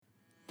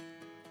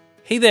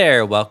Hey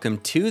there, welcome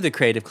to the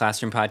Creative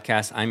Classroom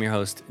Podcast. I'm your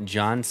host,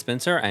 John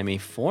Spencer. I'm a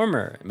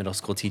former middle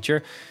school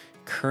teacher,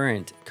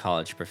 current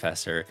college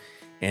professor,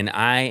 and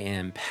I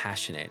am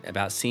passionate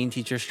about seeing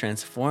teachers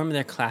transform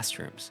their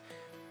classrooms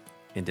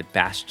into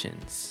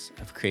bastions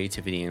of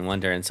creativity and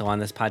wonder. And so on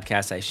this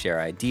podcast, I share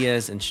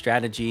ideas and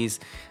strategies.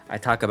 I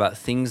talk about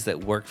things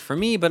that worked for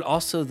me, but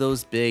also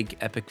those big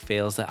epic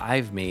fails that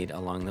I've made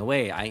along the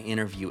way. I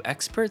interview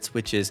experts,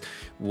 which is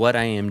what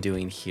I am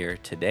doing here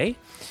today.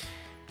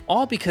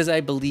 All because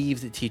I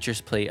believe that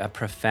teachers play a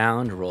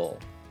profound role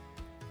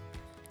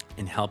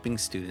in helping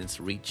students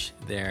reach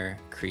their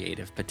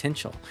creative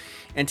potential.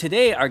 And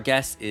today our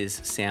guest is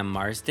Sam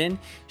Marsden.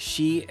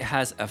 She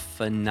has a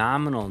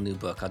phenomenal new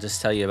book. I'll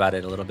just tell you about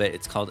it a little bit.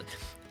 It's called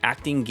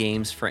Acting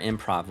Games for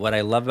Improv. What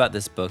I love about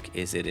this book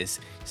is it is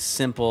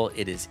simple,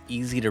 it is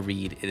easy to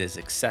read, it is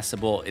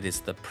accessible, it is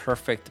the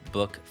perfect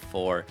book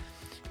for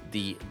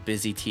the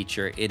busy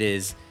teacher. It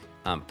is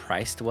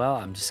priced well.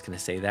 I'm just going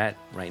to say that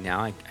right now.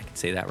 I can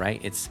say that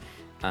right. It's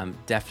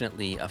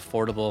definitely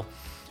affordable.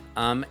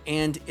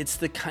 And it's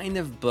the kind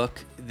of book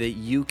that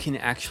you can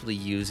actually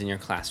use in your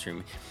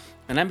classroom.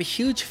 And I'm a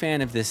huge fan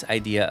of this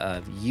idea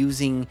of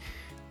using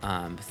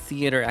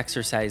theater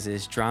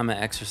exercises, drama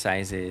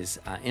exercises,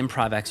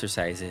 improv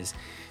exercises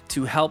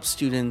to help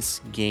students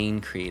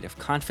gain creative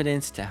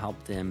confidence, to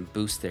help them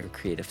boost their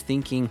creative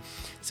thinking.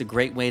 It's a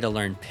great way to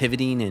learn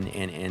pivoting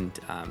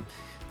and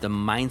the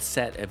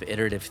mindset of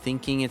iterative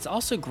thinking. It's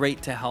also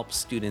great to help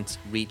students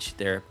reach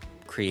their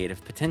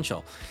creative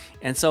potential.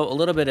 And so a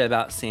little bit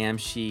about Sam.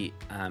 She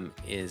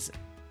is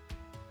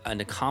an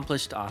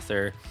accomplished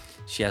author.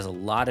 She has a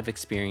lot of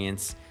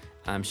experience.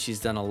 She's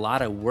done a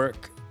lot of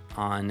work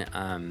on,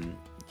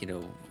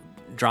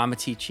 drama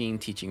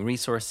teaching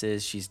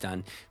resources. She's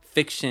done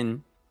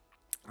fiction.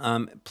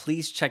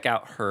 Please check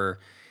out her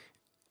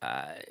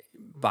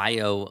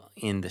bio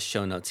in the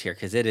show notes here,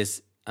 because it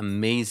is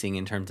amazing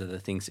in terms of the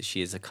things that she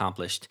has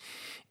accomplished.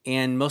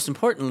 And most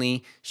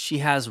importantly, she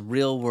has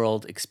real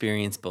world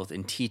experience both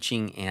in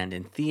teaching and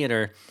in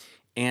theater.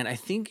 And I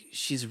think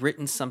she's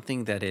written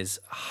something that is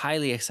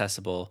highly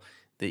accessible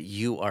that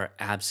you are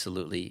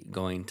absolutely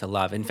going to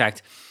love. In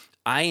fact,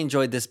 I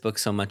enjoyed this book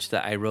so much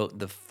that I wrote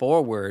the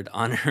foreword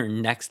on her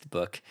next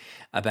book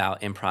about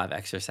improv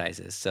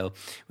exercises. So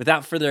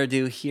without further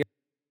ado, here.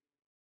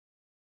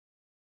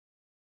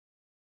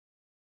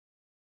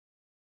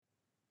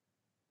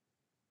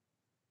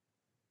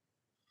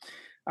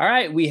 All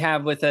right, we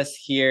have with us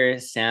here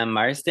Sam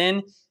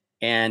Marsden,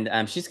 and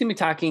she's going to be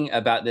talking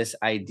about this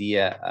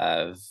idea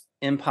of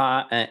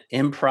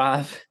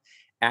improv,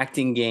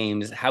 acting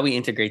games, how we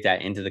integrate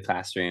that into the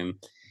classroom.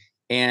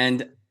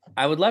 And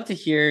I would love to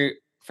hear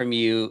from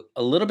you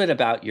a little bit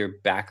about your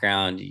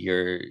background,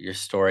 your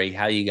story,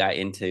 how you got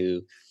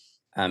into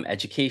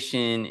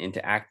education,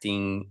 into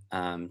acting.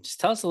 Just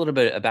tell us a little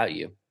bit about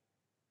you.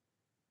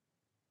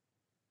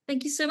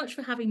 Thank you so much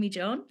for having me,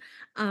 John.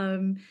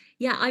 Um,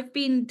 yeah, I've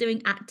been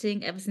doing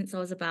acting ever since I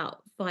was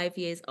about 5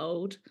 years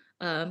old.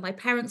 My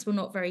parents were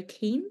not very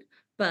keen,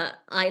 but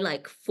I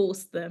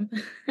forced them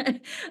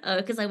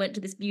because I went to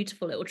this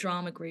beautiful little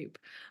drama group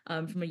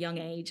from a young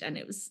age, and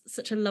it was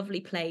such a lovely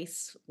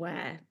place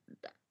where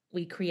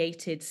we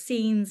created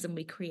scenes and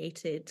we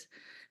created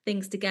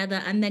things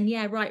together. And then,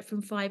 yeah, right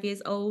from 5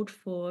 years old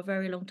for a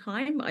very long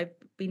time, I've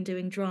been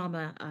doing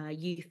drama,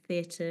 youth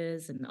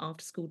theatres and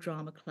after school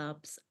drama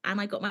clubs.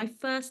 And I got my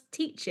first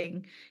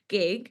teaching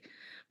gig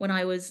when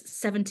I was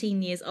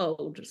 17 years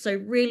old. So,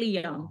 really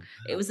young.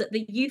 It was at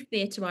the youth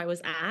theatre I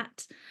was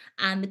at,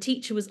 and the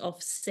teacher was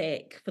off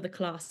sick for the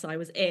class I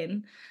was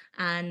in.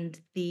 And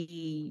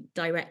the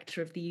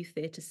director of the youth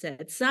theatre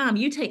said, "Sam,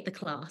 you take the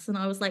class." And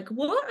I was like,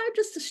 "What? I'm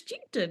just a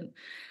student."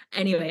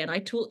 Anyway, and I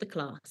taught the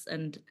class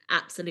and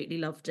absolutely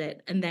loved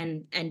it. And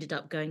then ended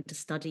up going to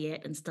study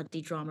it and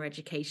study drama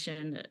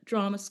education at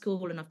drama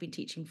school. And I've been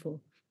teaching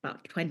for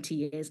about 20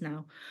 years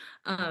now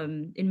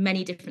in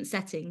many different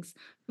settings.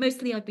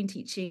 Mostly I've been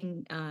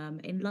teaching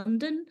in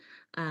London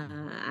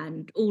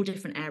and all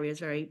different areas,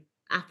 very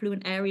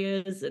affluent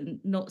areas and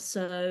not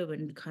so,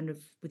 and kind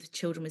of with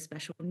children with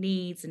special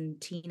needs and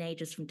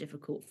teenagers from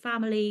difficult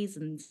families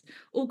and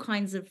all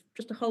kinds of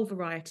just a whole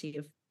variety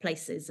of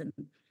places and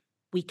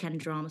weekend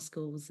drama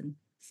schools and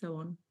so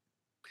on.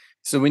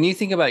 So when you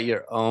think about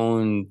your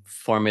own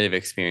formative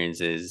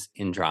experiences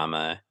in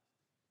drama,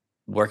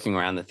 working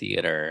around the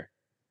theater,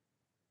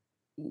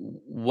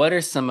 what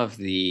are some of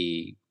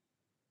the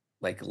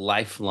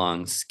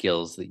lifelong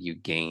skills that you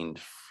gained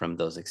from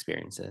those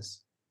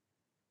experiences?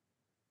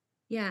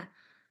 Yeah.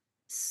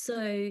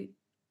 So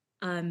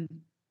um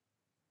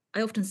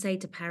I often say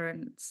to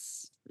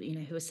parents,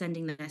 who are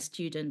sending their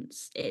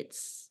students,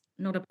 it's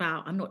not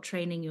about, I'm not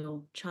training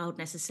your child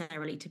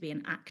necessarily to be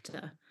an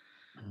actor.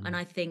 And Mhm.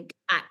 I think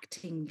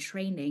acting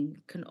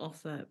training can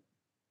offer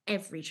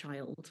every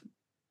child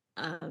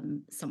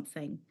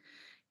something.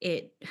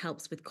 It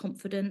helps with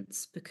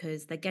confidence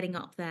because they're getting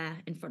up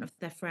there in front of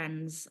their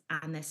friends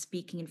and they're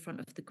speaking in front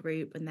of the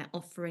group and they're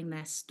offering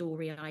their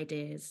story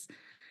ideas.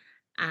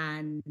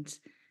 And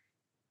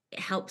it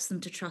helps them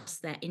to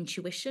trust their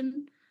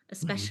intuition, Mhm.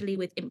 especially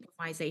with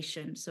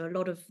improvisation. So a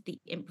lot of the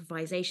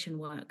improvisation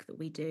work that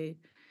we do,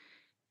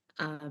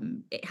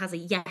 it has a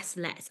yes,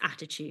 let's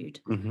attitude.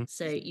 Mhm.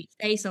 So you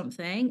say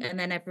something and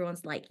then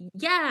everyone's like,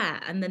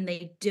 yeah, and then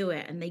they do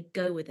it and they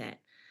go with it.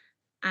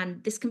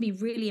 And this can be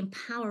really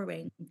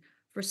empowering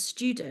for a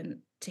student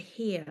to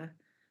hear,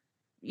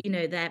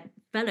 their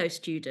fellow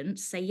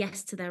students say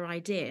yes to their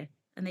idea.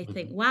 And they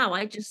think, Mhm. wow,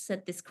 I just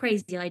said this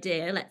crazy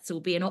idea, let's all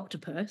be an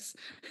octopus.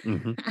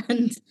 Mhm.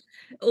 And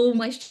all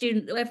my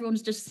students,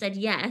 everyone's just said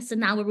yes,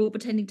 and now we're all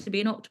pretending to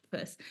be an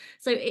octopus.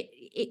 So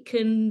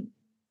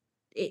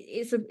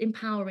it's an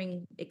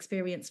empowering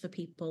experience for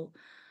people.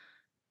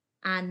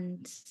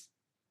 And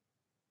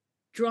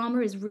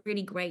drama is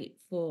really great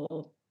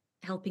for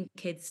helping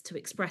kids to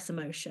express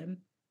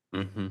emotion.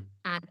 Mhm.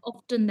 And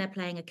often they're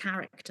playing a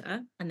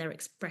character and they're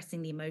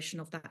expressing the emotion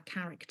of that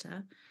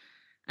character.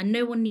 And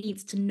no one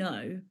needs to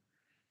know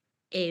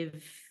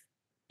if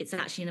it's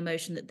actually an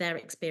emotion that they're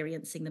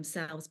experiencing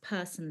themselves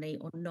personally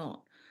or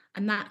not.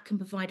 And that can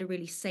provide a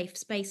really safe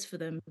space for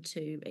them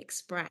to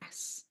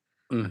express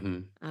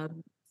Mhm.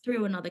 um,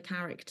 through another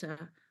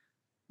character,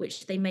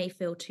 which they may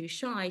feel too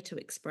shy to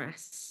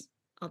express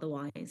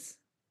otherwise.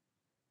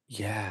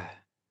 Yeah.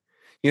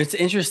 It's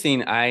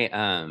interesting.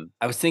 I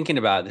was thinking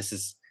about this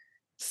is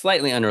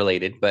slightly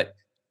unrelated, but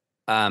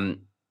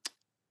um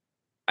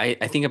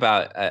I think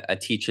about a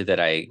teacher that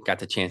I got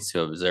the chance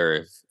to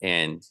observe,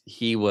 and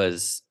he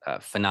was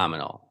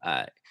phenomenal.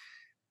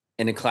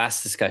 In a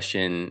class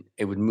discussion,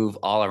 it would move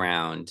all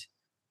around.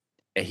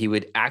 He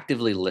would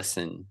actively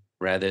listen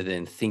rather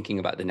than thinking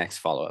about the next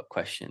follow up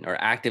question,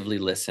 or actively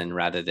listen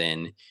rather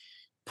than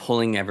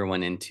pulling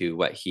everyone into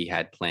what he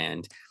had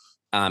planned.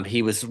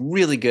 He was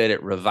really good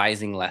at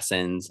revising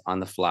lessons on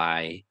the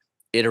fly,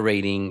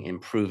 iterating,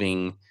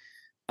 improving.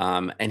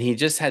 And he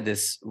just had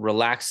this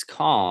relaxed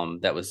calm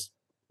that was,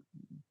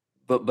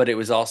 but it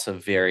was also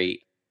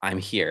very, I'm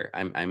here,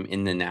 I'm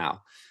in the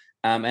now.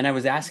 And I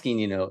was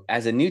asking,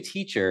 as a new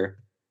teacher,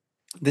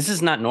 this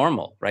is not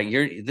normal,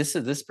 right?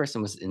 This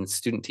person was in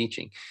student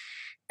teaching.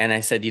 And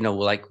I said, well,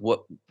 like,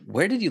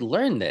 where did you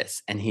learn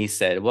this? And he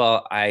said,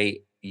 well,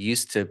 I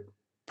used to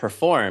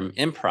perform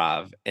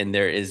improv, and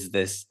there is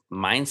this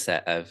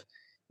mindset of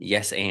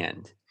yes,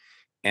 and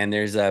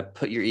there's a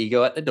put your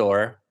ego at the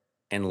door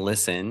and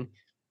listen,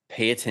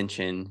 pay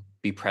attention,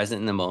 be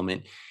present in the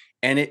moment.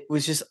 And it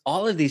was just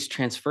all of these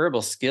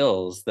transferable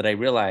skills that I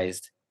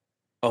realized,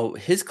 oh,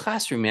 his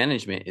classroom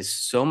management is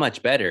so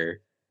much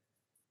better,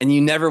 and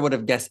you never would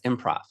have guessed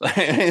improv. Like,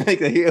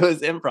 it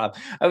was improv.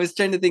 I was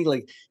trying to think,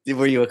 like,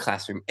 were you a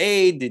classroom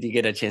aide? Did you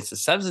get a chance to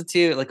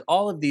substitute? Like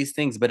all of these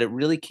things, but it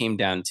really came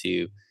down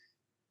to,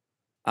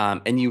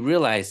 and you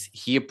realize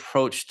he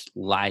approached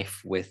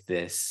life with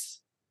this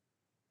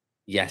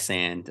yes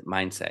and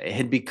mindset. It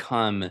had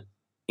become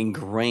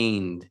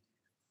ingrained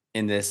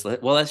in this. Well,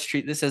 let's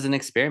treat this as an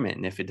experiment,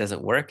 and if it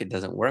doesn't work, it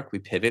doesn't work. We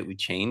pivot, we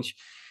change.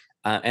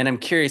 And I'm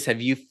curious,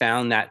 have you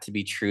found that to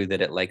be true?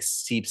 That it like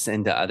seeps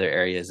into other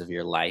areas of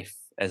your life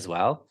as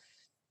well?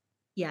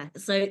 Yeah,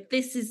 so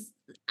this is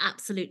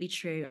absolutely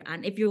true.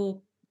 And if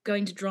you're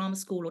going to drama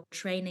school or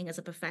training as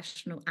a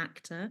professional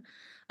actor,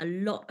 a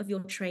lot of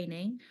your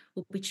training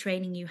will be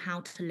training you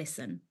how to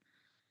listen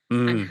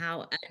and Mm,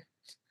 how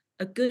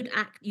a good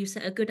act you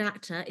said a good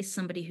actor is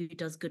somebody who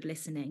does good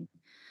listening.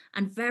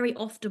 And very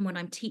often when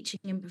I'm teaching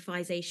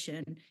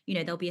improvisation,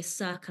 there'll be a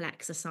circle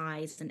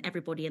exercise and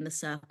everybody in the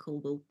circle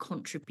will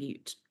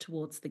contribute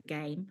towards the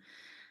game.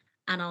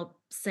 And I'll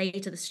say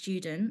to the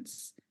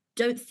students,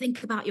 don't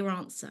think about your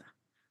answer.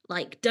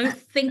 Like, don't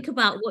think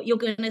about what you're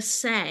going to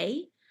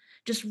say.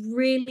 Just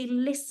really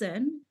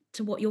listen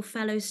to what your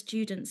fellow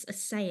students are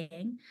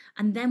saying.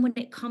 And then when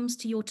it comes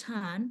to your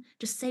turn,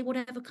 just say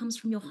whatever comes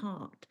from your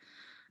heart.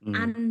 mm,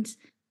 And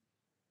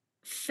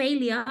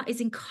failure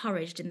is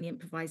encouraged in the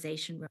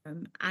improvisation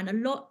room. And a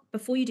lot,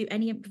 before you do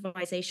any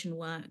improvisation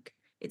work,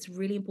 it's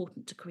really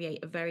important to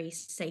create a very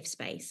safe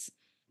space.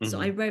 So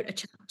I mhm, wrote a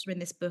chapter in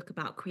this book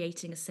about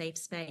creating a safe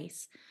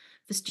space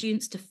for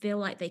students to feel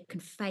like they can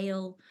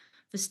fail,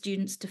 for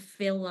students to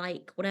feel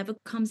like whatever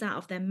comes out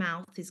of their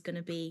mouth is going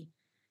to be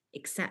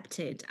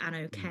accepted and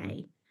mhm.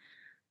 okay.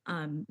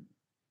 Um,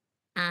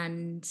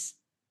 and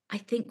I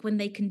think when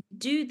they can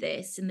do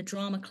this in the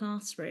drama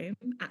classroom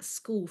at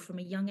school from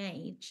a young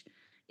age,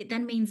 it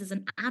then means as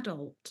an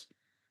adult,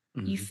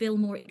 you Mhm. feel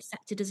more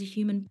accepted as a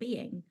human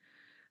being.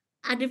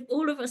 And if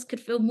all of us could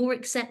feel more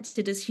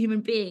accepted as human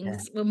Yeah.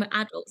 beings when we're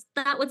adults,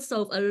 that would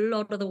solve a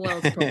lot of the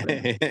world's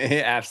problems.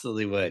 It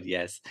absolutely would.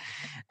 Yes,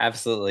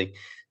 absolutely.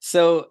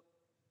 So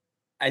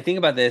I think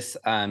about this.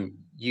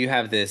 You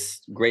have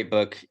this great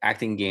book,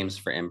 Acting Games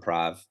for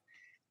Improv,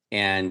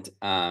 and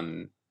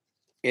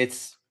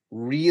it's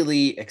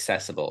really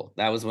accessible.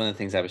 That was one of the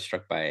things I was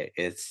struck by.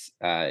 It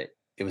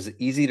was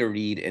easy to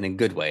read in a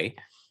good way.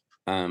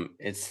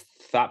 It's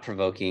thought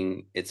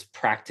provoking. It's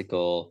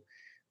practical.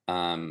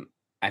 um,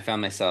 I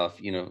found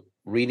myself,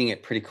 reading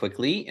it pretty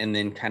quickly and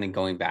then kind of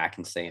going back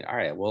and saying, all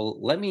right,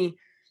 well, let me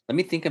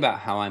think about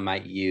how I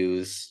might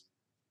use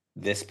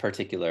this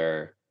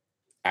particular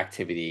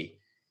activity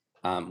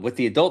with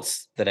the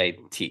adults that I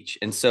teach.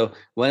 And so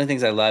one of the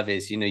things I love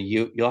is,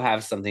 you'll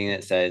have something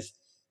that says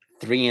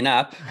 3 and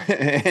up,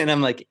 and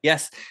I'm like,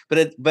 yes,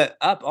 but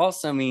up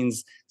also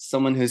means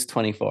someone who's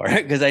 24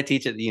 because I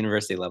teach at the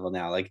university level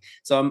now. Like,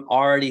 so I'm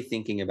already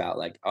thinking about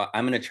like,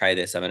 I'm going to try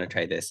this, I'm going to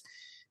try this.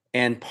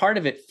 And part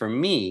of it for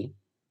me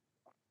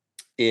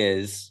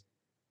is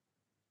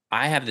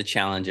I have the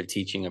challenge of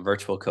teaching a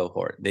virtual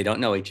cohort. They don't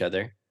know each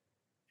other.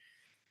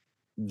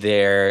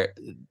 They're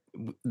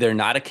they're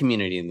not a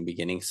community in the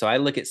beginning. So I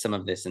look at some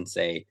of this and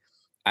say,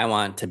 I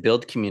want to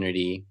build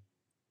community.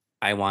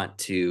 I want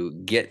to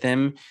get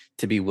them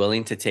to be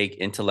willing to take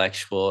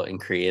intellectual and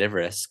creative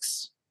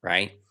risks,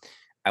 right?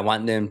 I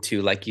want them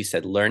to, like you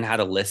said, learn how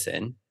to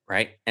listen,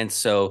 right? And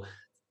so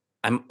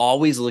I'm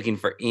always looking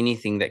for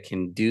anything that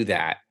can do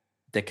that,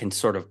 that can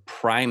sort of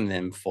prime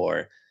them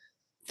for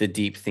the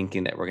deep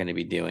thinking that we're going to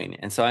be doing.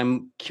 And so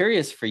I'm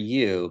curious for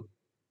you,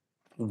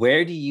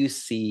 where do you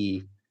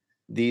see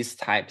these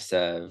types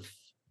of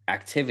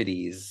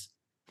activities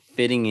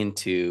fitting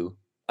into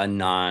a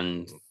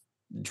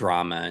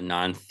non-drama,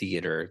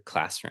 non-theater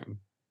classroom?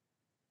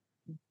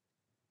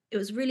 It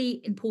was really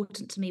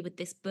important to me with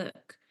this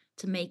book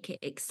to make it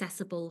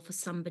accessible for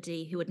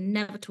somebody who had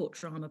never taught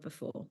drama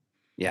before.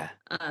 Yeah.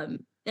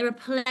 There are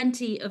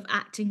plenty of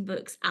acting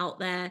books out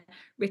there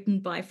written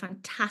by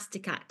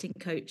fantastic acting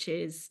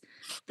coaches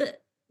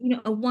that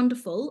are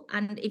wonderful.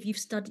 And if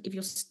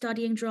you're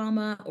studying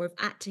drama or if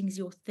acting is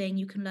your thing,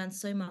 you can learn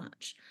so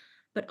much.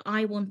 But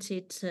I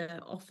wanted to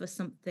offer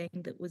something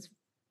that was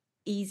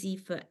easy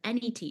for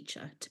any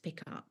teacher to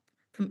pick up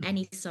from Mhm.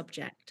 any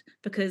subject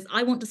because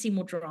I want to see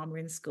more drama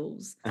in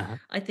schools. Uh-huh.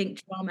 I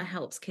think drama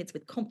helps kids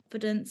with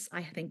confidence.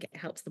 I think it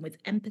helps them with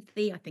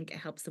empathy. I think it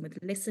helps them with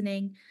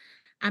listening.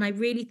 And I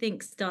really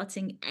think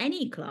starting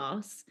any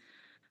class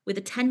with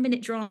a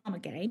 10-minute drama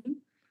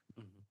game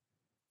Mhm.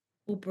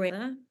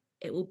 will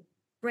it will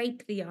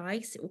break the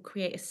ice, it will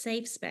create a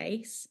safe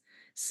space.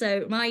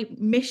 So my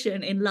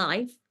mission in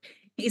life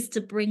is to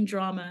bring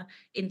drama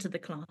into the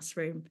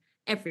classroom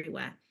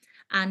everywhere.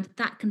 And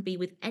that can be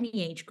with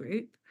any age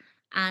group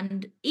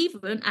and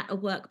even at a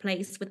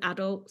workplace with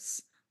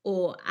adults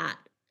or at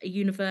a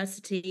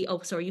university. Oh,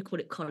 sorry, you call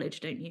it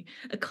college, don't you?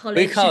 A We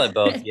college. call it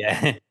both,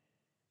 yeah.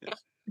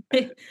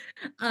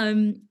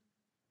 um,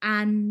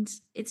 and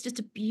it's just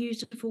a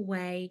beautiful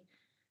way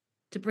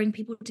to bring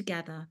people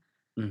together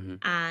Mhm.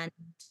 and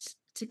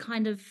to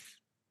kind of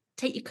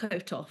take your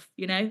coat off,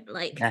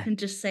 like, Yeah. and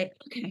just say,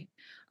 okay,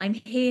 I'm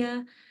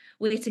here,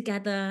 we're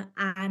together,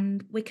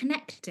 and we're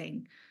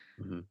connecting.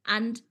 Mhm.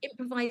 And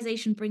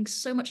improvisation brings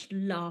so much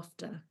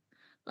laughter,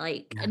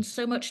 like, Yeah. and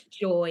so much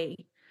joy.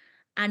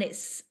 And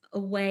it's a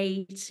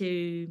way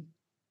to,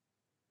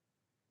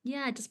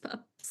 yeah, just put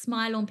a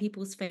smile on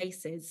people's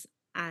faces.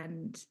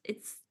 And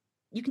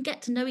you can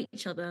get to know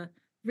each other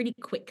really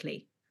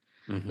quickly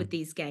with Mhm.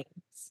 these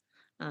games.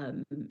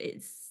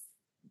 It's,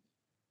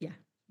 yeah.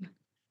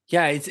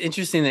 Yeah, it's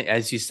interesting that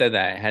as you said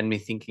that, it had me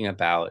thinking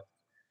about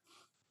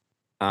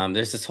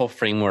there's this whole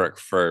framework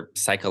for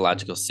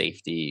psychological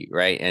safety,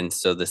 right? And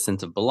so the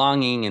sense of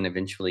belonging, and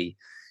eventually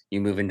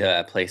you move into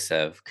a place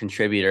of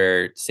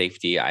contributor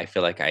safety. I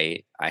feel like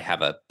I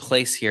have a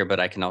place here, but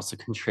I can also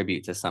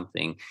contribute to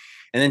something.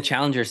 And then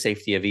challenger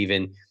safety of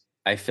even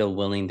I feel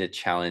willing to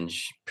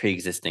challenge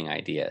pre-existing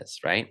ideas,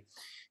 right?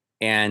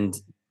 And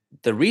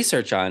the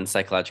research on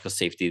psychological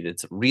safety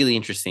that's really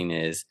interesting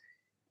is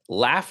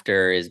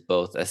laughter is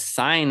both a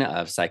sign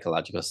of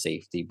psychological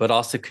safety, but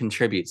also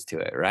contributes to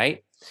it,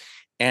 right?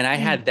 And I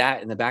Mm, had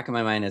that in the back of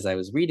my mind as I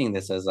was reading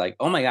this. I was like,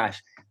 oh my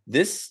gosh,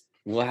 this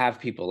will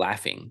have people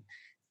laughing.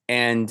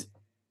 And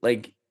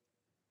like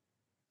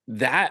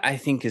that, I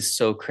think is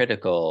so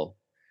critical.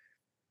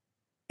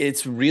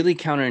 It's really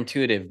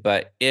counterintuitive,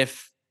 but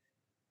if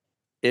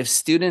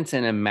students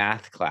in a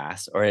math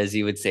class, or as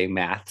you would say,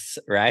 maths,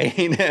 right?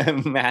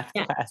 Math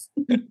yeah. class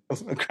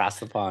across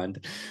the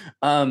pond.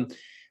 Um,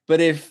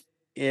 but if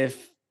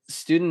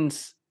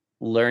students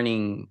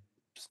learning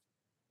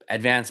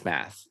advanced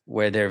math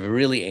where they're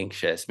really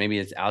anxious, maybe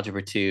it's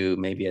algebra 2,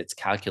 maybe it's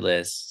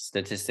calculus,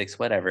 statistics,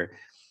 whatever.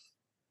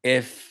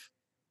 If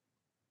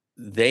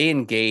they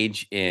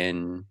engage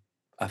in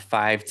a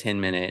 5-10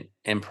 minute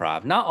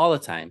improv, not all the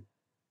time,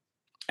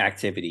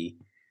 activity,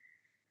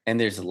 and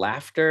there's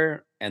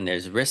laughter and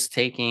there's risk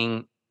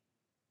taking,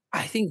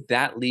 I think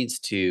that leads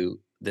to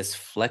this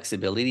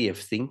flexibility of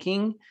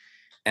thinking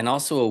and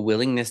also a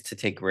willingness to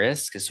take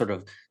risks. It sort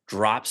of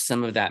drops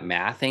some of that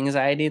math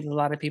anxiety that a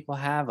lot of people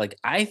have. Like,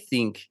 I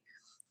think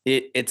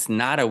it's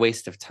not a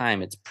waste of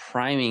time. It's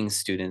priming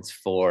students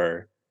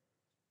for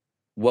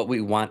what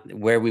we want,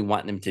 where we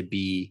want them to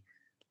be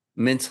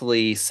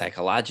mentally,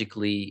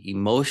 psychologically,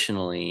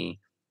 emotionally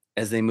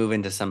as they move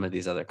into some of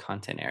these other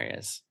content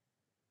areas.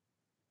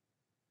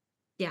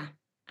 Yeah,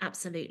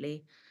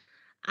 absolutely.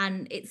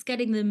 And it's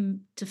getting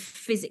them to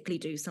physically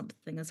do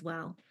something as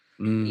well.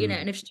 Mm,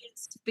 And if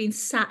students have been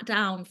sat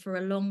down for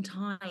a long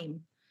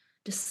time,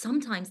 just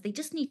sometimes they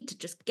just need to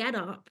just get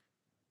up,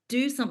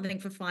 do something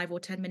for 5 or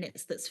 10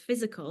 minutes that's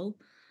physical,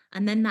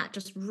 And then that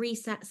just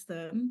resets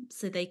them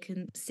so they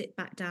can sit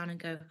back down and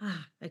go,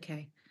 ah,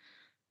 okay.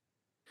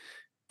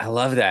 I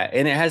love that.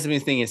 And it has me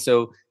thinking,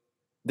 so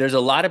there's a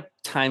lot of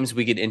times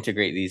we could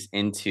integrate these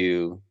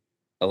into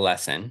a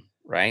lesson,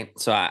 right?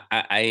 So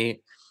I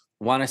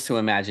want us to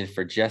imagine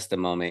for just a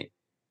moment,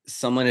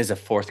 someone is a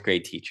fourth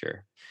grade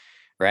teacher,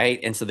 right?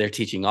 And so they're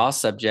teaching all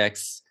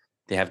subjects,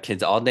 they have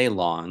kids all day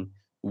long.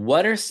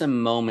 What are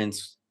some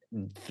moments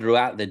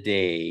throughout the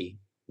day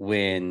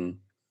when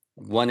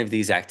one of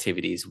these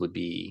activities would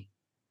be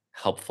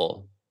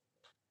helpful?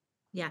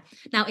 Yeah.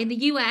 Now in the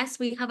US,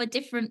 we have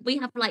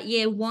like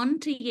year 1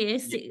 to year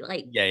Yeah, 6,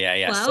 like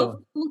yeah. 12,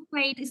 So 4th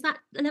grade. Is that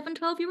 11,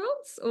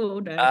 12-year-olds? Oh,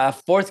 no.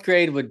 fourth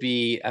grade would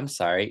be, I'm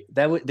sorry,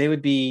 they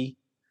would be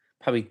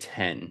probably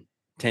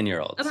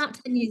 10-year olds. About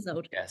 10 years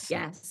old. Yes.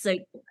 Yeah. So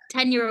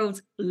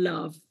 10-year-olds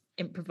love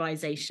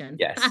improvisation.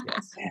 Yes.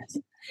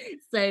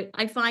 So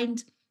I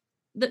find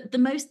that the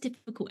most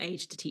difficult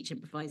age to teach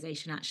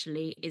improvisation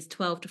actually is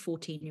 12 to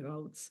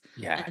 14-year-olds.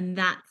 Yeah.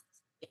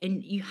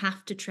 And you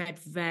have to tread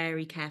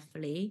very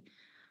carefully.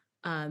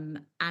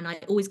 And I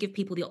always give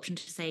people the option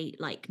to say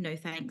like no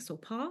thanks or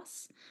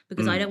pass,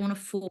 because I Mm, don't want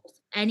to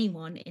force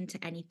anyone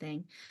into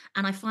anything.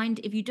 And I find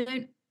if you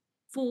don't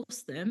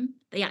force them,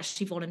 they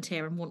actually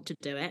volunteer and want to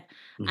do it.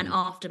 And mhm.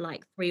 after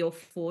like 3 or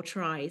 4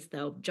 tries,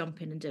 they'll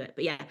jump in and do it.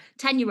 But yeah,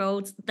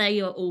 10-year-olds,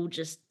 they are all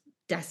just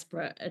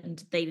desperate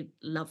and they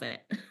love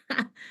it.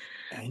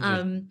 Interesting.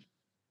 um,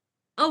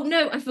 oh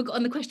no, I've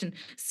forgotten the question.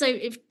 So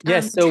if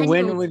Yes, so 10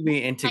 year when olds, would we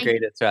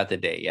integrate it throughout the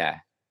day? Yeah.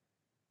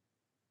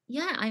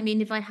 yeah, I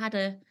mean, if I had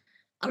a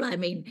well, I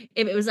mean,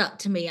 if it was up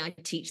to me,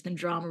 I'd teach them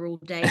drama all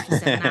day for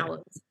 7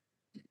 hours.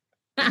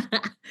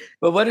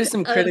 But what are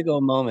some Um,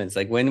 critical moments?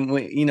 Like when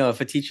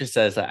if a teacher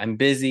says, "I'm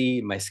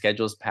busy, my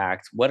schedule's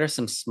packed," what are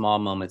some small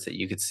moments that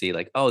you could see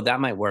like, "Oh, that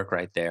might work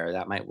right there,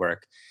 that might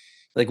work."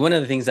 Like, one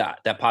of the things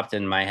that popped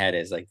in my head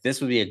is, like,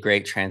 this would be a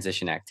great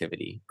transition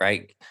activity,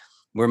 right?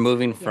 We're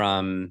moving yeah,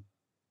 from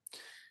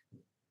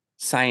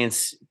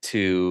science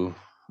to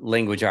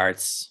language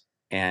arts,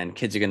 and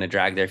kids are gonna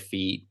drag their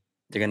feet.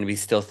 They're gonna be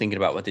still thinking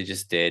about what they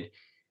just did.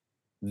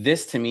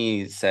 This to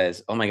me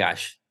says, "Oh my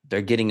gosh,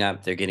 they're getting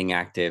up, they're getting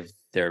active,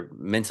 they're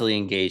mentally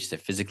engaged, they're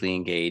physically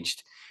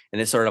engaged."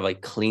 And it sort of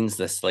like cleans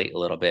the slate a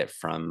little bit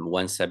from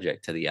one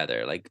subject to the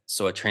other. Like,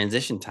 so a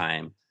transition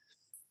time,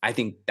 I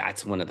think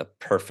that's one of the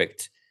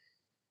perfect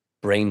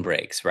brain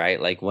breaks,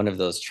 right? Like one of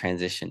those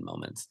transition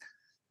moments.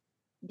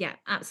 yeah,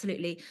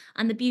 absolutely.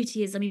 And the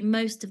beauty is, I mean,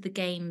 most of the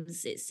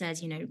games it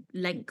says,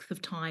 length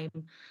of time,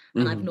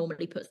 and I've Mhm.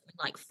 normally put something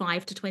like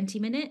 5 to 20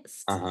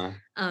 minutes. Uh-huh.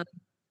 Um,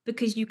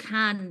 because you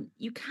can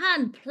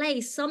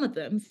play some of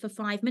them for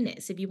 5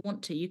 minutes if you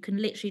want to. You can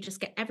literally just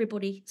get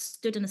everybody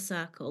stood in a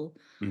circle.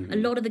 A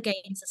Mhm. lot of the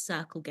games are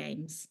circle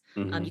games.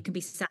 You Mhm. can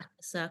be sat in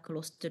a circle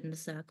or stood in a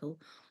circle.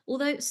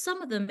 Although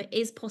some of them it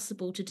is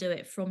possible to do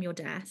it from your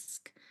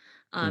desk,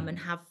 and Mhm.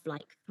 have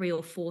like 3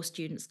 or 4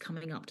 students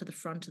coming up to the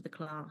front of the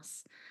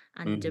class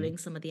and Mhm. doing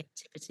some of the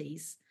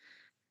activities.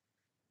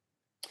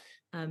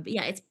 But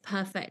yeah, it's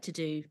perfect to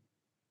do.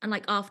 And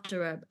like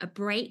after a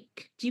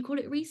break, do you call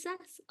it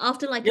recess?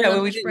 After like a Yeah,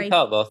 well, we lunch did we break.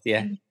 call it both,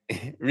 yeah. And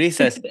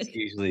Recess is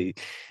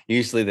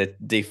usually the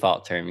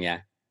default term,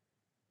 yeah.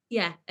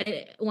 yeah,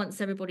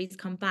 once everybody's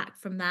come back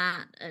from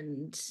that,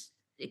 and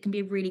it can be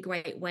a really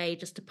great way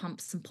just to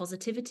pump some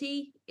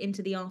positivity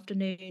into the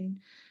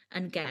afternoon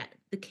and get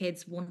the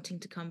kids wanting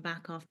to come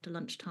back after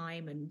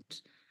lunchtime. And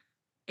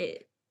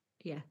it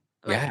yeah,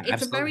 like, Yeah,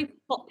 it's a absolutely. very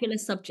popular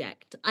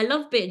subject. I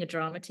love being a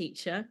drama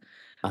teacher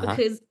Uh-huh.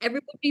 because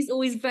everybody's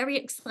always very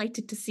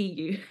excited to see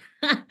you.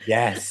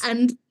 Yes.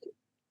 And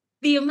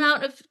the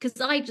amount of, because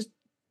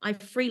I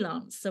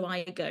freelance, so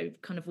I go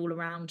kind of all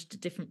around to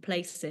different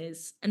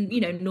places. And,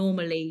 Mhm.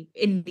 normally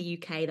in the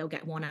UK, they'll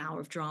get 1 hour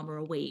of drama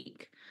a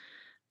week.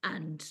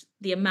 And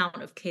the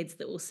amount of kids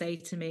that will say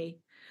to me,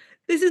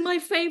 this is my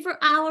favorite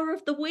hour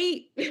of the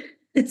week.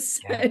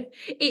 So Yeah.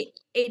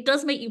 it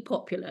does make you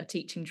popular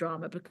teaching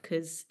drama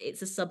because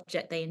it's a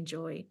subject they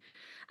enjoy.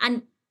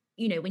 And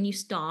when you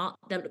start,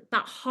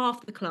 about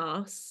half the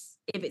class,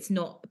 if it's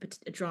not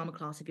a drama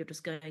class, if you're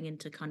just going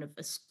into kind of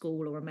a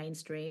school or a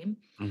mainstream,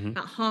 Mhm.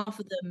 about half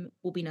of them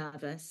will be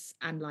nervous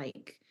and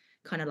like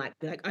kind of like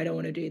be like, I don't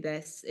want to do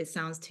this. It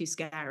sounds too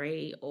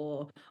scary,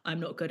 or I'm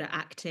not good at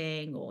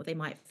acting, or they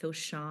might feel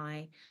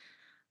shy.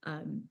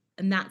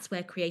 And that's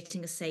where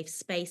creating a safe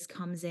space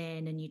comes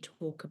in, and you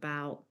talk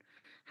about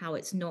how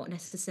it's not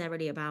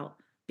necessarily about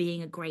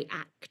being a great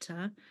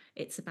actor.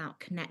 It's about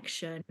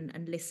connection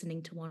and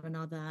listening to one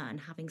another and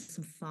having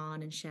some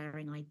fun and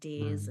sharing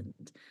ideas. Mm.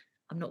 And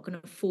I'm not going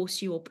to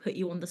force you or put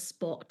you on the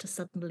spot to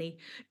suddenly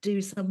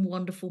do some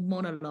wonderful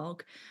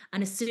monologue.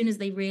 And as soon as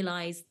they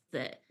realize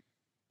that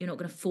you're not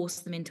going to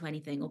force them into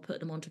anything or put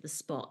them onto the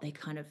spot, they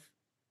kind of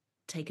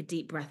take a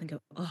deep breath and go,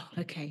 oh,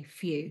 okay,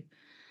 phew.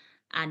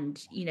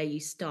 And you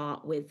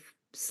start with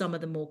some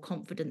of the more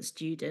confident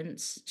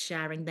students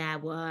sharing their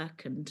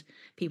work, and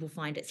people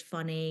find it's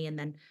funny. And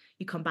then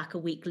you come back a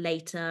week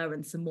later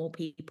and some more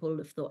people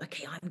have thought,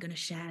 okay, I'm going to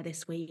share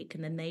this week,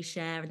 and then they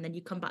share, and then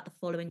you come back the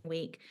following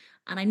week.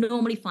 And I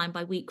normally find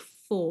by week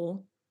 4,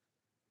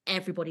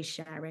 everybody's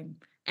sharing,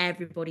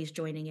 everybody's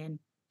joining in.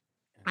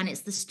 And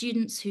it's the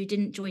students who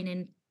didn't join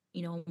in,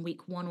 on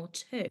week 1 or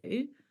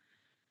 2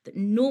 that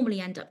normally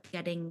end up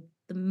getting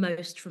the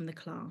most from the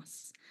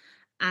class.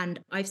 And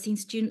I've seen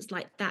students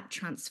like that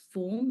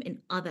transform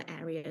in other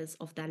areas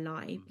of their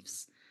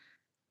lives.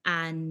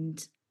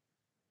 And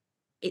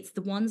it's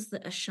the ones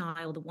that are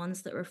shy, or the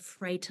ones that are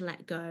afraid to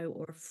let go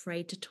or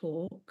afraid to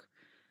talk.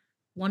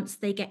 Once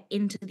they get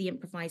into the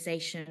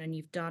improvisation and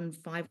you've done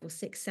 5 or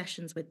 6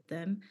 sessions with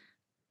them,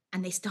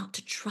 and they start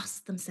to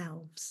trust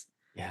themselves.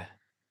 Yeah.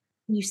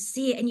 You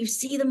see it, and you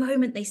see the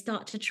moment they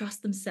start to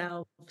trust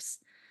themselves.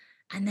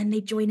 And then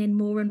they join in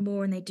more and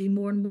more, and they do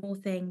more and more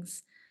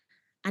things.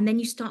 And then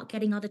you start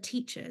getting other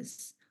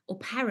teachers or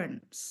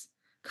parents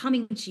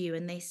coming to you,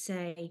 and they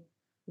say,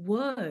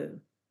 whoa,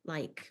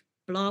 like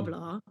blah,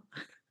 blah,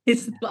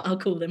 is what I'll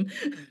call them,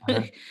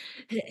 Uh-huh.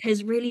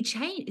 has really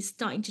changed. It's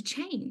starting to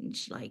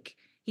change. Like,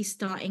 he's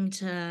starting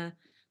to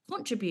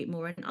contribute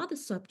more in other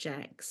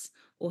subjects,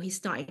 or he's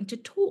starting to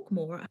talk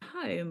more at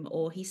home,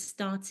 or he's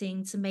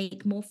starting to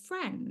make more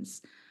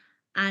friends.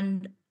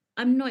 And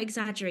I'm not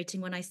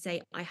exaggerating when I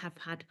say I have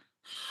had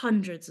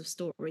hundreds of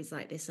stories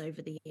like this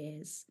over the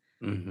years.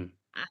 Hmm.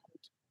 And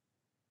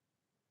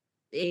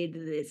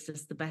it's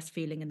just the best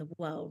feeling in the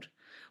world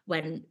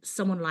when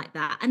someone like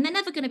that, and they're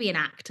never going to be an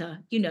actor,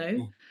 Yeah.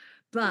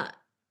 but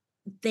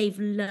they've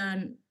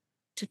learned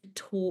to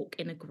talk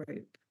in a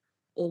group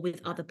or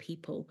with other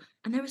people.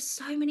 And there are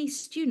so many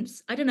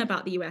students, I don't know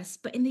about the US,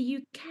 but in the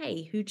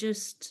UK, who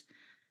just,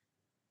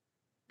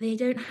 they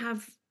don't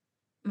have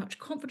much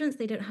confidence,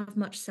 they don't have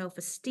much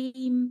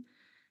self-esteem.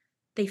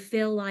 They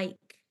feel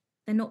like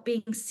they're not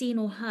being seen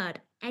or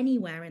heard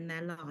anywhere in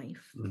their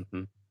life.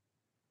 Hmm.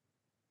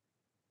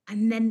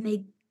 And then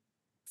they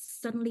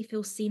suddenly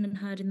feel seen and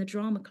heard in the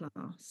drama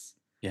class,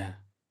 Yeah.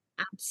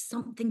 and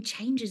something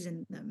changes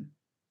in them.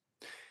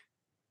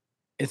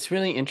 It's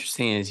really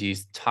interesting as you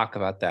talk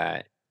about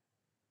that,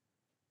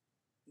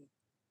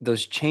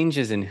 those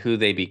changes in who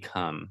they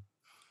become.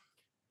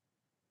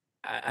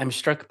 I'm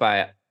struck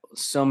by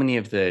so many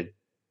of the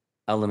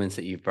elements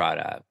that you've brought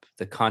up,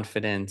 the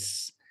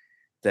confidence,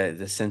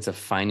 the sense of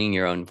finding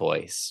your own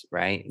voice,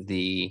 right?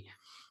 The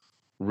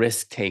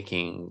risk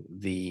taking,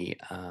 the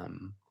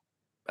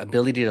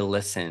ability to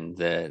listen,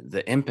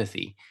 the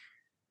empathy.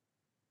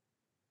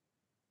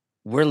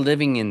 We're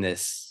living in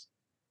this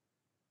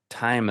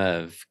time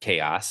of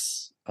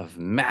chaos, of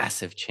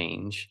massive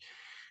change,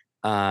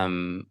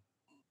 um,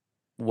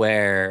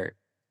 where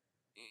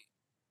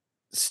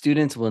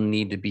students will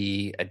need to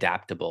be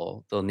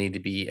adaptable. They'll need to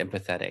be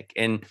empathetic.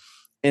 And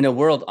in a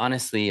world,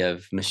 honestly,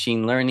 of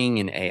machine learning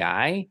and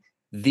AI,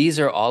 these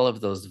are all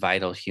of those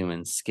vital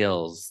human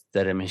skills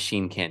that a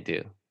machine can't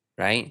do,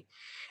 right?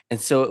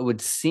 And so it would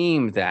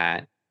seem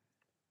that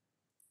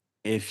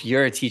if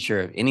you're a teacher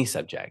of any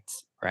subject,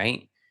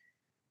 right,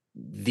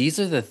 these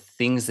are the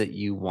things that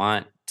you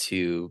want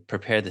to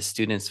prepare the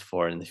students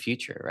for in the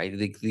future, right?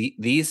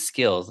 These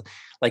skills,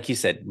 like you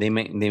said, they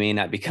may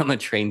not become a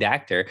trained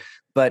actor,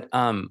 but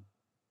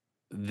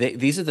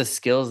these are the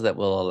skills that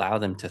will allow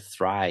them to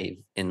thrive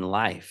in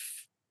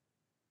life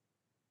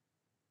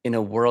in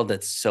a world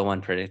that's so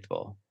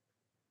unpredictable.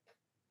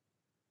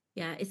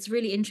 Yeah, it's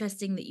really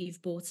interesting that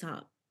you've brought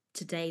up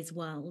today's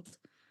world.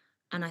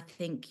 And I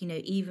think,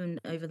 even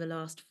over the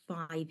last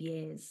 5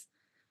 years,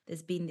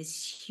 there's been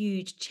this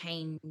huge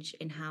change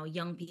in how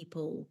young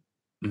people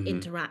Hmm.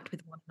 interact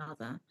with one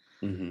another.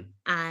 Hmm.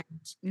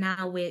 And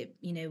now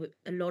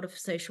a lot of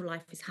social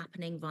life is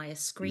happening via Hmm.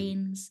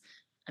 screens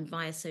and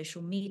via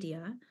social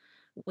media,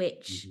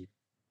 which Hmm.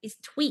 is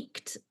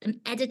tweaked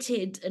and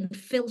edited and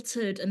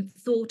filtered and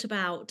thought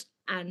about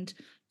and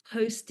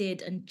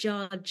posted and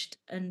judged.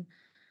 And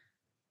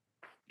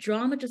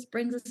drama just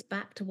brings us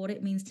back to what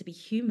it means to be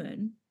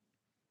human,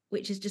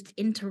 which is just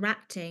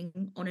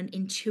interacting on an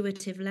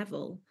intuitive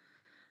level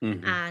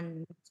Hmm.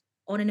 and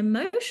on an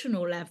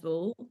emotional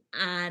level,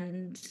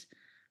 and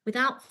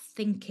without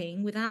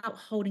thinking, without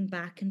holding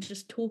back, and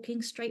just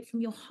talking straight from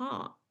your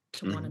heart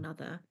to one Hmm.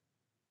 another.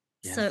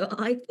 Yes. So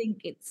I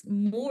think it's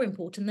more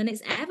important than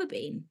it's ever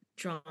been,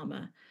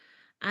 drama.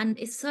 And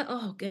it's so,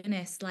 oh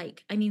goodness,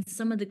 like, I mean,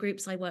 some of the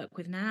groups I work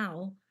with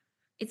now,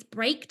 it's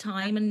break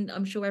time, and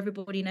I'm sure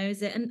everybody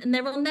knows it. And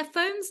they're on their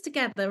phones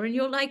together, and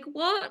you're like,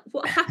 what?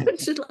 What happened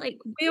to like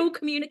real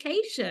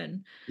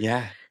communication?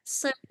 Yeah.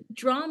 So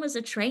dramas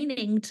are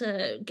training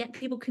to get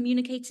people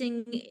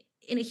communicating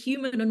in a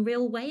human and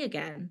real way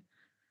again.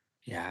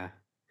 Yeah.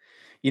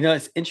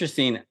 It's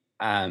interesting.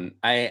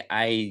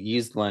 I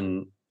used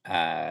one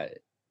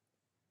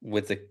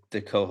with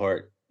the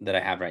cohort that I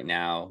have right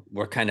now.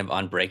 We're kind of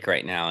on break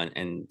right now,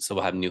 and so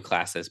we'll have new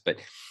classes. But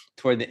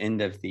toward the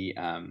end of the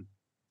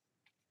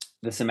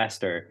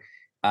semester,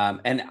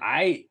 and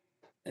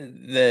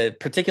the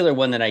particular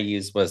one that I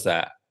used was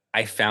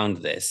I found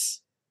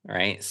this,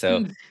 right.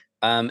 So,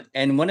 Mm,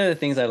 and one of the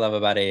things I love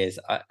about it is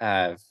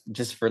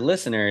just for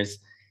listeners.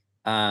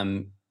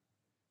 um,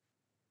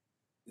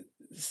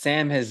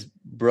 Sam has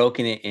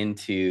broken it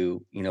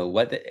into,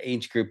 what the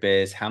age group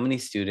is, how many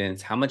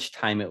students, how much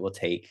time it will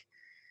take,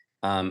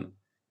 um,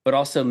 but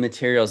also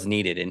materials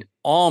needed. And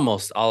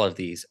almost all of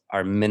these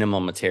are minimal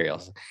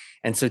materials.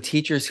 And so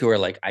teachers who are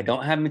like, I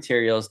don't have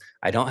materials,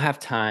 I don't have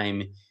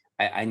time,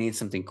 I need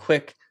something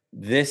quick.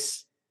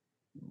 This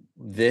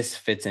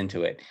fits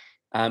into it.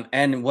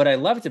 And what I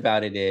loved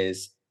about it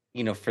is,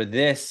 for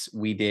this,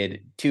 we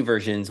did two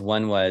versions.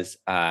 One was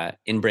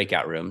in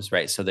breakout rooms,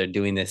 right? So they're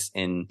doing this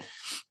in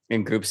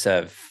groups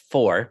of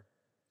four.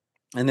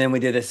 And then we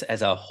did this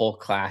as a whole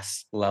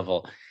class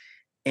level.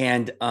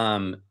 And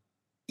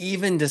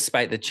even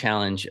despite the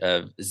challenge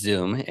of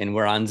Zoom, and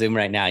we're on Zoom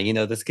right now,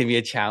 this can be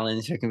a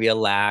challenge, there can be a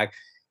lag.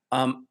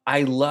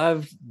 I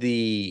love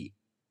the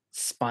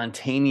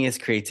spontaneous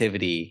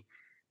creativity,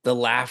 the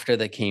laughter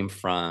that came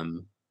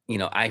from,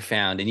 I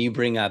found, and you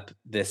bring up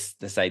this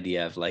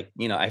idea of like,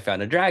 I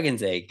found a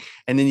dragon's egg,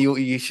 and then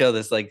you show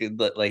this like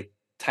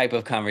type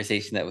of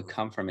conversation that would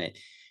come from it.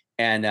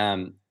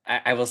 And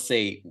I will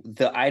say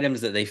the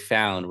items that they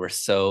found were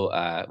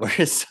so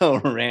were so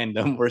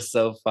random, were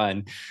so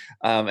fun,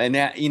 and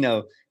that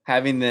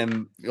having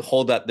them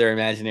hold up their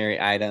imaginary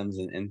items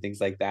and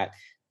things like that,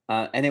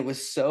 and it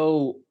was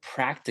so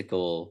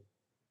practical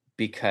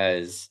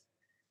because,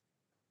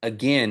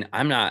 again,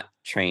 I'm not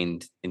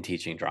trained in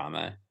teaching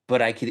drama,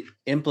 but I could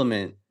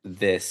implement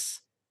this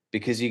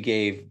because you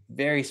gave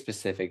very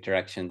specific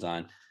directions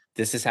on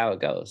this is how it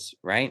goes,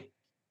 right?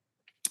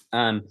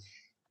 Um,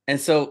 and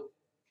so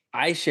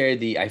I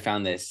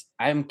found this.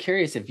 I'm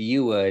curious if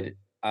you would,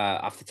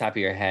 off the top of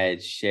your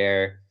head,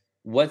 share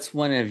what's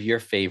one of your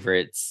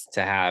favorites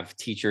to have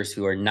teachers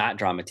who are not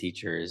drama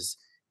teachers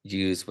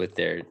use with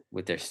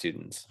their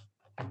students.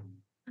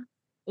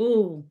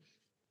 Oh,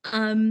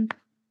 um,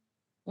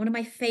 one of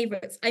my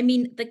favorites. I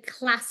mean, the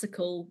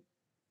classical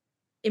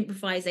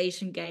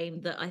improvisation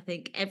game that I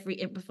think every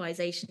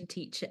improvisation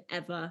teacher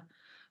ever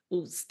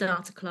will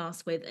start a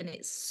class with, and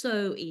it's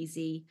so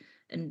easy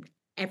and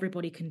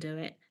everybody can do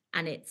it.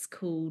 And it's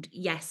called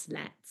Yes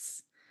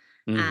Let's.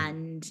 Mm,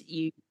 And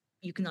you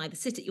can either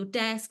sit at your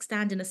desk,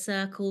 stand in a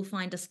circle,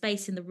 find a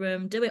space in the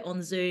room, do it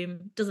on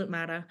Zoom, doesn't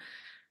matter.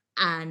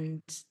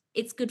 And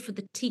it's good for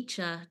the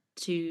teacher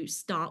to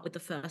start with the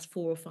first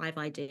four or five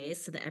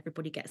ideas so that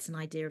everybody gets an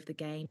idea of the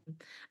game.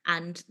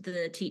 And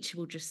the teacher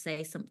will just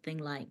say something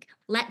like,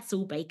 let's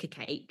all bake a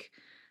cake.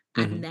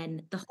 And mhm,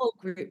 then the whole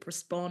group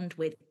respond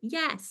with,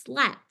 yes,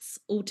 let's,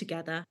 all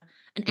together.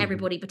 And mhm,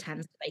 everybody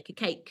pretends to bake a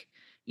cake.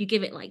 You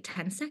give it like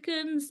 10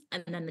 seconds,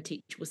 and then the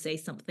teacher will say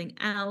something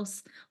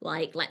else,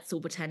 like, let's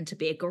all pretend to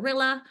be a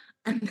gorilla.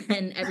 And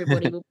then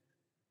everybody will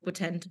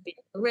pretend to be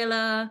a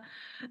gorilla,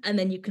 and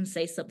then you can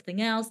say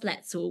something else,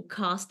 let's all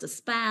cast a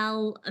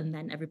spell, and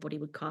then everybody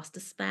would cast a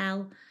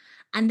spell,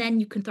 and then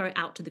you can throw it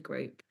out to the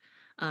group.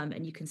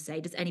 And you can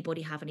say, does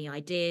anybody have any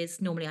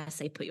ideas? Normally I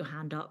say put your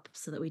hand up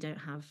so that we don't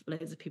have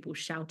loads of people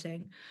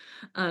shouting.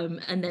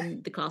 And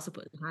then the class will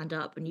put their hand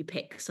up and you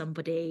pick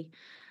somebody,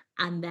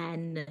 and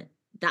then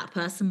that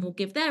person will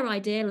give their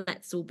idea.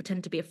 Let's all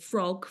pretend to be a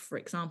frog, for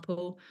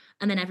example,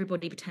 and then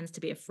everybody pretends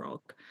to be a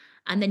frog.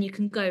 And then you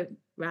can go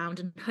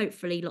round and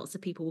hopefully lots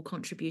of people will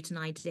contribute an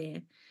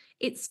idea.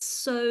 It's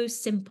so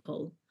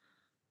simple,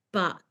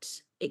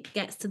 but it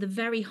gets to the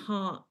very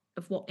heart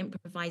of what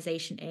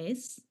improvisation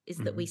is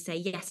that we mhm, say,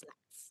 yes,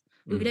 let's.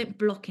 We mhm, don't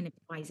block in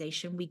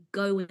improvisation, we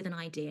go with an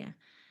idea.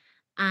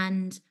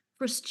 And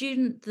for a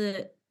student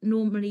that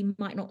normally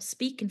might not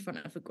speak in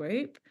front of a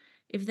group,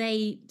 if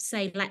they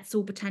say, let's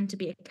all pretend to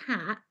be a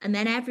cat, and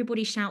then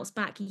everybody shouts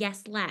back,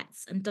 yes,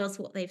 let's, and does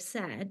what they've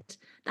said,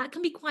 that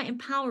can be quite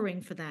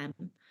empowering for them.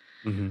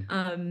 mhm,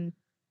 Um,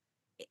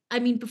 I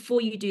mean,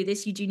 before you do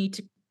this, you do need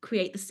to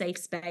create the safe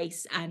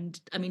space. And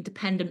I mean,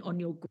 dependent on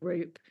your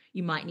group,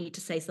 you might need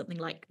to say something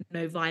like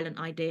no violent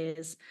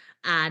ideas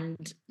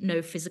and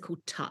no physical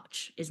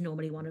touch is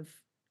normally one of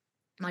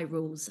my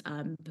rules,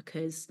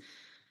 because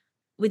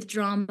with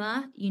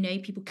drama,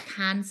 people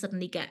can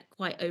suddenly get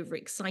quite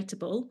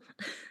overexcitable.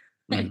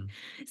 So mhm.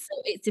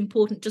 it's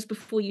important just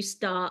before you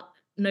start,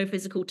 no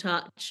physical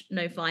touch,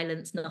 no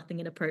violence, nothing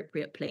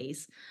inappropriate,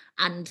 please.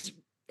 And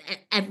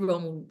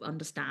everyone will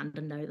understand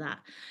and know that.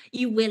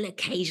 You will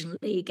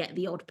occasionally get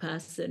the odd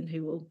person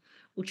who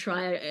will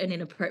try an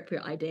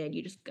inappropriate idea and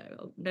you just go,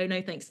 oh, no,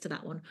 no, thanks to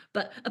that one.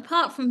 But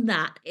apart from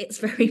that, it's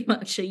very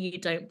much a you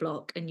don't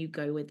block and you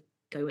go with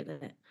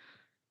it.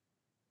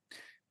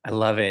 I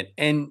love it.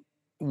 And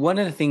one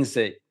of the things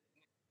that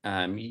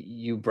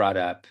you brought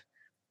up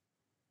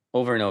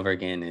over and over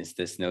again is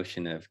this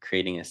notion of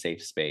creating a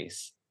safe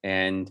space.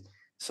 And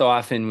so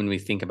often when we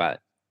think about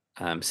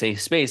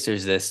safe space,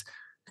 there's this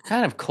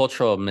kind of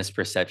cultural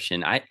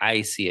misperception.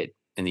 I see it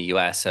in the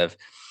US of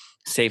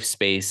safe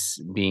space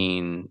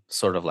being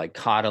sort of like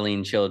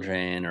coddling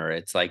children, or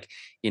it's like,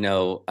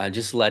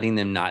 just letting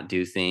them not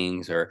do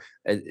things, or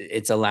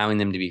it's allowing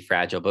them to be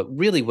fragile. But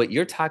really, what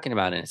you're talking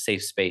about in a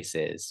safe space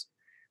is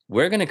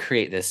we're going to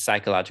create this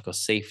psychological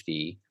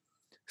safety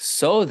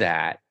so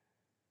that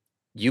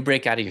you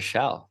break out of your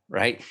shell,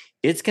 right?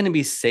 It's going to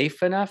be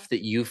safe enough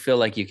that you feel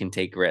like you can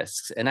take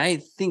risks. And I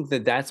think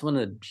that that's one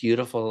of the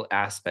beautiful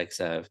aspects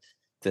of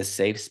the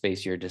safe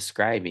space you're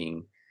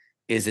describing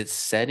is it's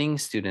setting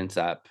students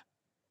up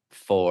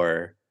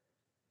for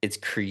it's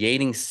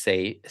creating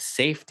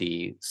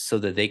safety so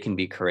that they can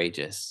be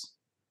courageous.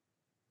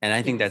 And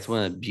I think that's one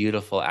of Yes. the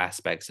beautiful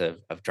aspects of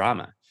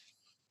drama.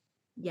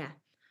 Yeah.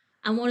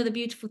 And one of the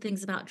beautiful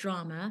things about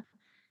drama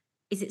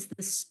is it's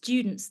the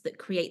students that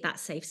create that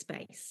safe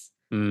space.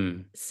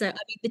 Mm, So, I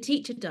mean, the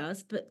teacher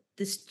does, but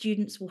the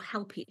students will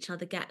help each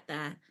other get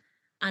there.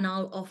 And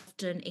I'll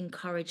often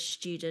encourage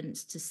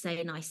students to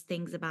say nice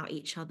things about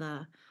each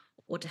other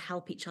or to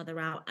help each other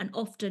out. And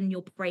often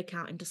you'll break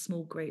out into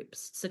small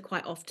groups. So,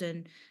 quite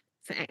often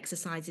for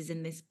exercises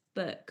in this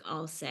book,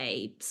 I'll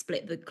say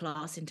split the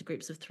class into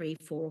groups of 3,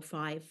 4, or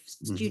 5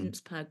 mhm, students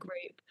per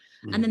group.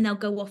 And then mhm, they'll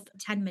go off for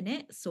 10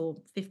 minutes or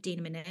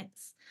 15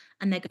 minutes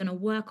and they're going to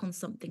work on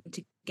something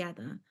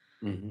together.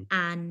 mhm,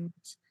 And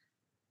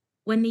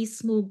when these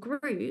small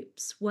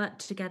groups work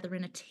together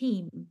in a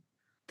team,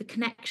 the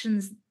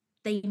connections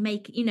they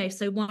make,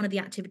 so one of the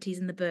activities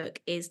in the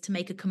book is to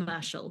make a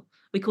commercial.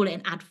 We call it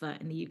an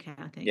advert in the UK,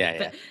 I think, yeah,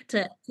 yeah.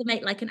 but to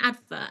make like an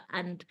advert,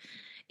 and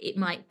it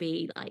might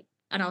be like,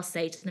 and I'll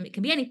say to them, it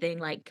can be anything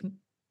like,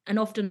 and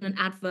often an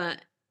advert,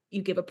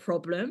 you give a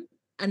problem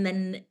and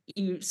then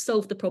you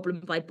solve the problem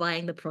by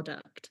buying the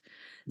product.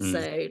 Mm,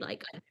 So,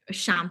 like a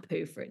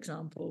shampoo, for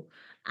example,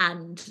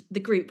 and the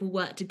group will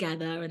work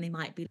together and they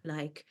might be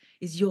like,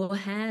 is your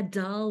hair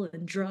dull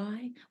and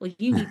dry? Well,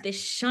 you need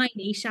this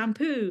shiny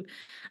shampoo.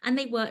 And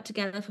they work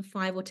together for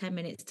 5 or 10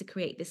 minutes to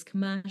create this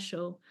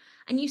commercial.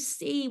 And you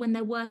see when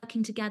they're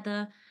working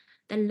together,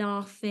 they're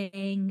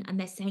laughing and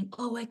they're saying,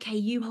 oh, okay,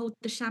 you hold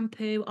the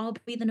shampoo, I'll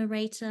be the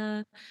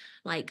narrator.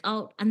 Like,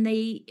 oh, and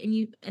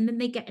then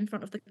they get in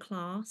front of the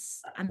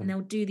class and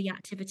they'll do the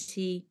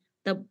activity.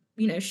 They'll,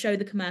 show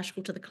the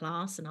commercial to the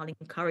class, and I'll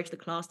encourage the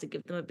class to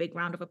give them a big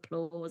round of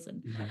applause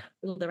and mhm,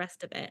 all the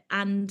rest of it.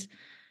 And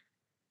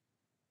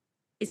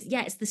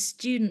it's the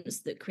students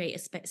that create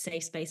a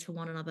safe space for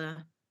one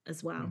another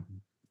as well, mhm.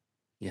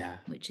 Yeah,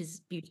 which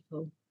is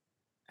beautiful.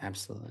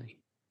 absolutely.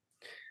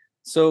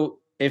 So,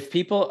 if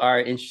people are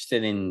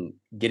interested in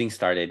getting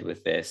started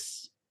with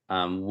this,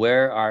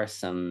 where are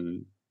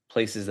some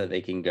places that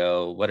they can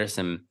go? What are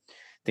some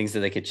things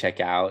that they could check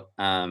out?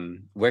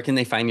 Where can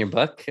they find your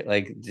book?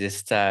 Like,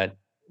 just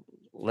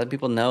let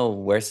people know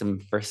where some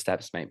first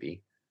steps might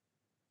be.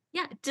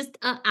 Yeah, just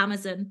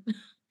Amazon.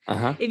 Uh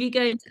huh. If you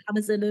go into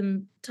Amazon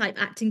and type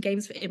acting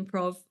games for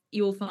improv,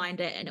 you will find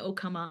it and it will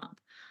come up.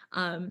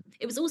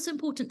 It was also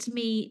important to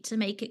me to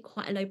make it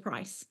quite a low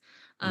price.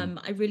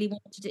 I really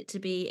wanted it to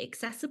be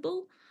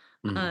accessible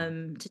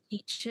Mm-hmm. to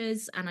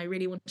teachers, and I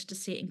really wanted to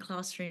see it in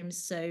classrooms.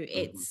 So Hmm.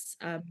 it's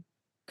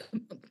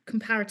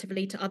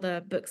comparatively to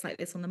other books like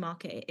this on the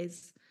market, it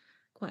is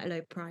quite a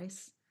low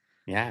price.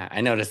 Yeah,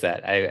 I noticed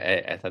that.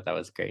 I thought that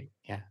was great.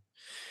 Yeah.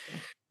 Yeah.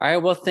 All right.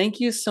 Well, thank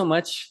you so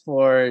much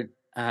for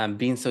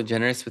being so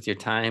generous with your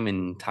time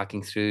and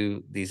talking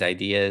through these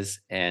ideas.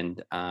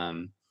 And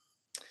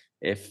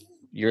if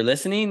you're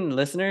listening,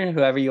 listener,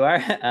 whoever you are,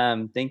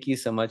 thank you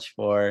so much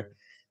for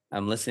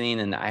listening.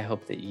 And I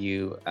hope that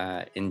you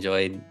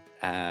enjoyed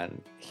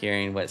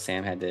hearing what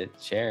Sam had to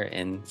share.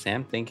 And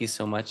Sam, thank you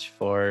so much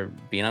for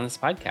being on this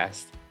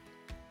podcast.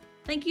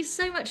 Thank you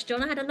so much,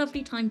 John. I had a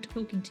lovely time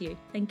talking to you.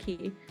 Thank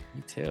you.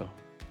 You too.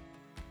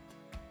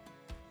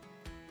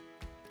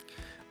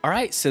 All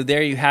right, so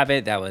there you have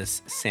it. That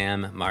was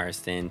Sam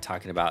Marsden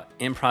talking about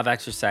improv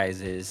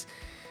exercises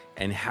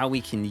and how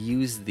we can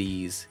use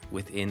these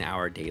within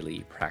our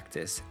daily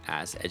practice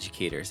as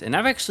educators. And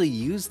I've actually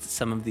used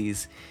some of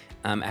these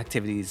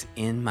activities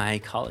in my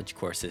college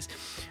courses.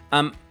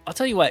 I'll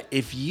tell you what,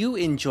 if you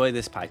enjoy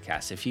this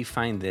podcast, if you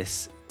find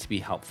this to be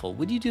helpful,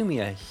 would you do me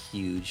a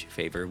huge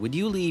favor? Would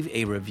you leave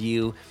a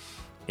review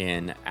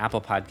in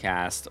Apple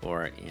Podcast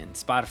or in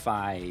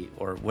Spotify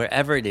or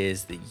wherever it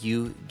is that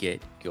you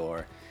get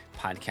your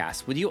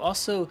podcast? Would you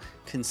also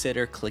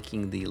consider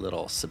clicking the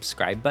little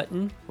subscribe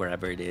button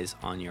wherever it is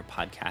on your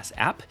podcast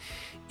app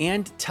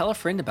and tell a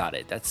friend about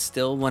it? That's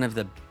still one of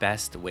the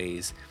best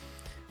ways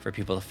for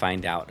people to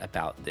find out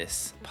about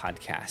this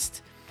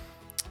podcast.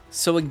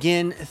 So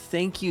again,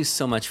 thank you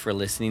so much for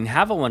listening.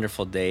 Have a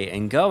wonderful day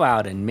and go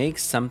out and make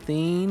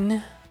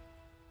something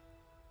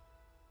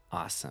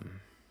awesome.